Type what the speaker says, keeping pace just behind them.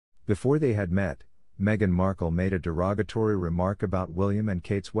Before they had met, Meghan Markle made a derogatory remark about William and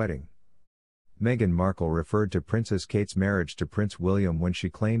Kate's wedding. Meghan Markle referred to Princess Kate's marriage to Prince William when she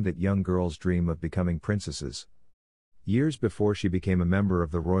claimed that young girls dream of becoming princesses. Years before she became a member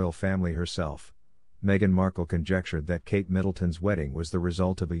of the royal family herself, Meghan Markle conjectured that Kate Middleton's wedding was the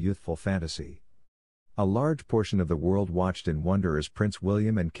result of a youthful fantasy. A large portion of the world watched in wonder as Prince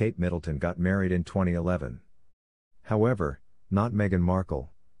William and Kate Middleton got married in 2011. However, not Meghan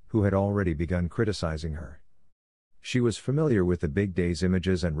Markle, who had already begun criticizing her. She was familiar with the big day's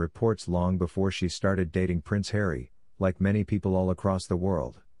images and reports long before she started dating Prince Harry, like many people all across the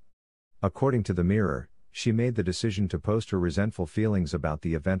world. According to the Mirror, she made the decision to post her resentful feelings about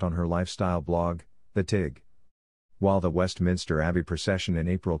the event on her lifestyle blog, The Tig. While the West Minster Abbey procession in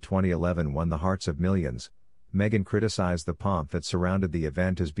April 2011 won the hearts of millions, Meghan criticized the pomp that surrounded the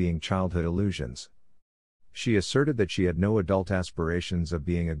event as being childhood illusions. She asserted that she had no adult aspirations of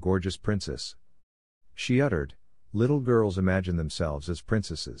being a gorgeous princess. She uttered, "Little girls imagine themselves as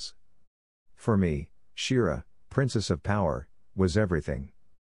princesses. For me, Shira, Princess of Power, was everything."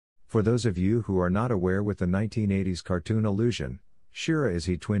 For those of you who are not aware with the 1980s cartoon allusion, Shira is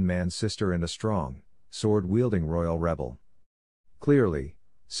twin man's sister and a strong, sword-wielding royal rebel. Clearly,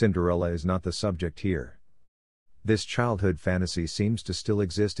 Cinderella is not the subject here. This childhood fantasy seems to still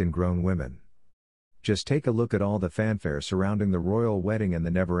exist in grown women. Just take a look at all the fanfare surrounding the royal wedding and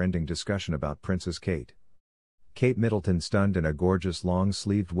the never-ending discussion about Princess Kate. Kate Middleton stunned in a gorgeous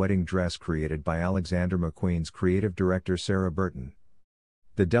long-sleeved wedding dress created by Alexander McQueen's creative director Sarah Burton.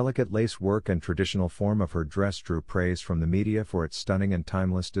 The delicate lace work and traditional form of her dress drew praise from the media for its stunning and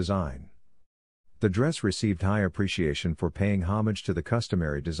timeless design. The dress received high appreciation for paying homage to the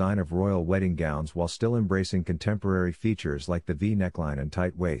customary design of royal wedding gowns while still embracing contemporary features like the V neckline and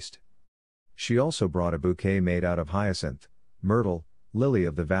tight waist. She also brought a bouquet made out of hyacinth, myrtle, lily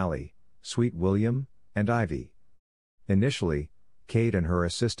of the valley, sweet William, and ivy. Initially, Kate and her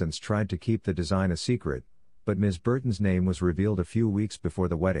assistants tried to keep the design a secret, but Ms. Burton's name was revealed a few weeks before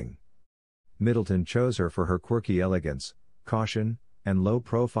the wedding. Middleton chose her for her quirky elegance, caution, and low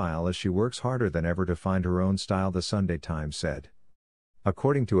profile as she works harder than ever to find her own style, the Sunday Times said.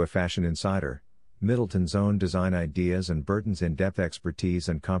 According to a fashion insider, Middleton's own design ideas and Burton's in-depth expertise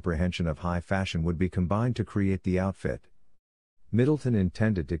and comprehension of high fashion would be combined to create the outfit. Middleton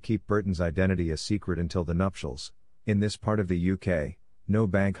intended to keep Burton's identity a secret until the nuptials. In this part of the UK, no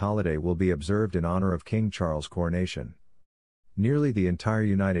bank holiday will be observed in honor of King Charles' coronation. Nearly the entire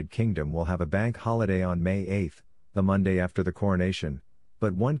United Kingdom will have a bank holiday on May 8, the Monday after the coronation,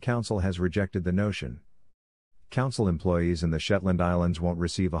 but one council has rejected the notion. Council employees in the Shetland Islands won't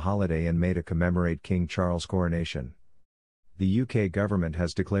receive a holiday in May to commemorate King Charles' coronation. The UK government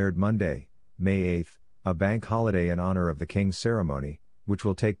has declared Monday, May 8, a bank holiday in honor of the King's ceremony, which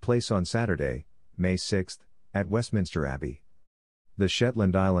will take place on Saturday, May 6, at Westminster Abbey. The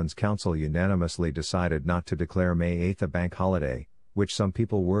Shetland Islands Council unanimously decided not to declare May 8 a bank holiday, which some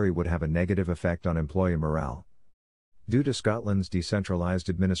people worry would have a negative effect on employee morale. Due to Scotland's decentralised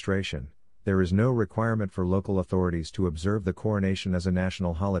administration, there is no requirement for local authorities to observe the coronation as a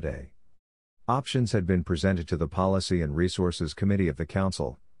national holiday. Options had been presented to the Policy and Resources Committee of the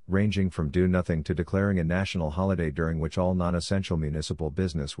Council, ranging from do nothing to declaring a national holiday during which all non-essential municipal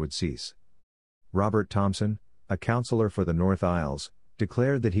business would cease. Robert Thompson, a councillor for the North Isles,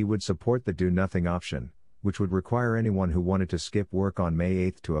 declared that he would support the do nothing option, which would require anyone who wanted to skip work on May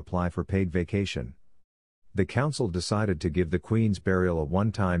 8 to apply for paid vacation. The council decided to give the Queen's burial a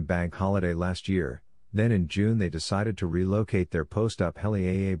one-time bank holiday last year, then in June they decided to relocate their post-Up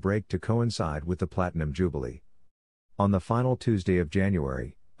Helly AA break to coincide with the Platinum Jubilee. On the final Tuesday of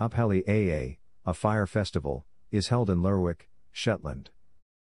January, Up Helly AA, a fire festival, is held in Lerwick, Shetland.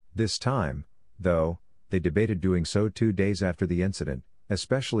 This time, though, they debated doing so 2 days after the incident,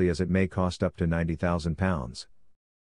 especially as it may cost up to £90,000.